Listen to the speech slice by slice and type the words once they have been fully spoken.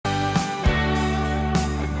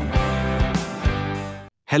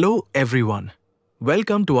Hello everyone.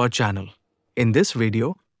 Welcome to our channel. In this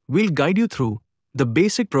video, we'll guide you through the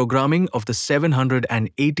basic programming of the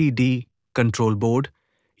 780D control board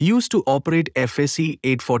used to operate FAAC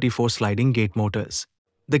 844 sliding gate motors.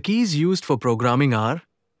 The keys used for programming are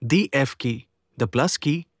the F key, the plus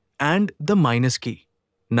key, and the minus key.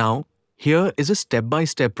 Now, here is a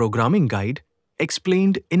step-by-step programming guide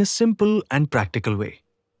explained in a simple and practical way.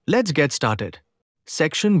 Let's get started.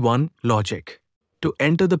 Section 1 Logic. To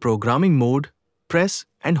enter the programming mode, press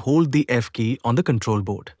and hold the F key on the control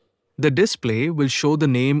board. The display will show the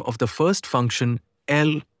name of the first function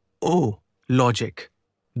LO, logic.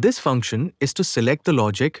 This function is to select the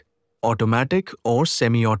logic, automatic or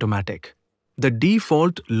semi-automatic. The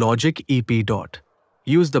default logic EP dot.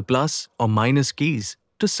 Use the plus or minus keys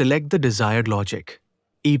to select the desired logic.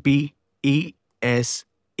 EP, E, S,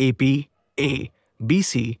 AP, A,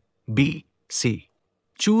 BC, B, C.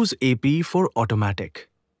 Choose AP for automatic,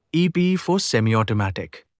 EP for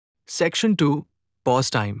semi-automatic. Section 2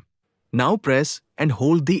 Pause time. Now press and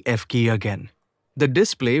hold the F key again. The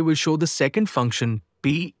display will show the second function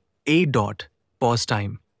P A dot pause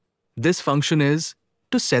time. This function is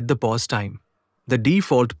to set the pause time. The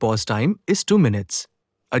default pause time is 2 minutes.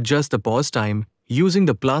 Adjust the pause time using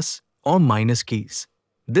the plus or minus keys.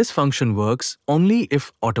 This function works only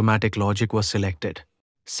if automatic logic was selected.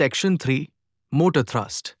 Section 3 Motor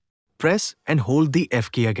thrust. Press and hold the F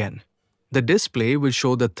key again. The display will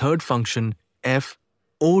show the third function F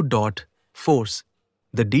O dot force.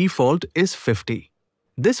 The default is 50.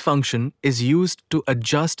 This function is used to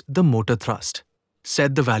adjust the motor thrust.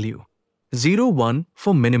 Set the value 0.1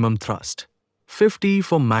 for minimum thrust, 50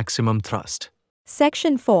 for maximum thrust.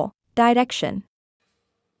 Section 4 Direction.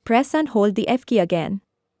 Press and hold the F key again.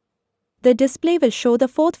 The display will show the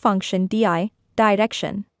fourth function DI,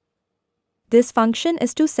 direction. This function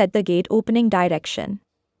is to set the gate opening direction.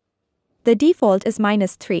 The default is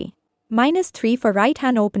 -3. -3 for right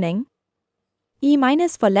hand opening, E-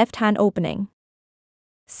 for left hand opening.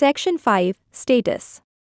 Section 5 Status.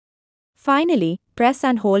 Finally, press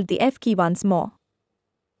and hold the F key once more.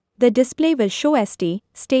 The display will show ST,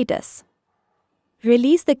 status.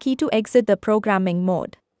 Release the key to exit the programming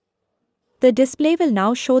mode. The display will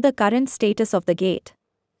now show the current status of the gate.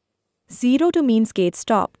 02 means gate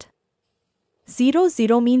stopped.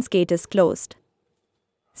 00 means gate is closed.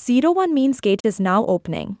 01 means gate is now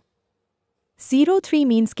opening. 03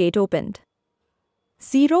 means gate opened.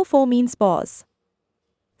 04 means pause.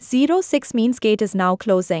 06 means gate is now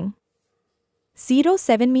closing.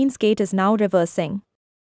 07 means gate is now reversing.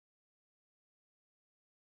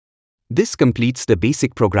 This completes the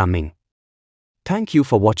basic programming. Thank you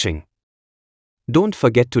for watching. Don't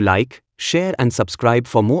forget to like, share and subscribe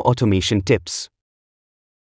for more automation tips.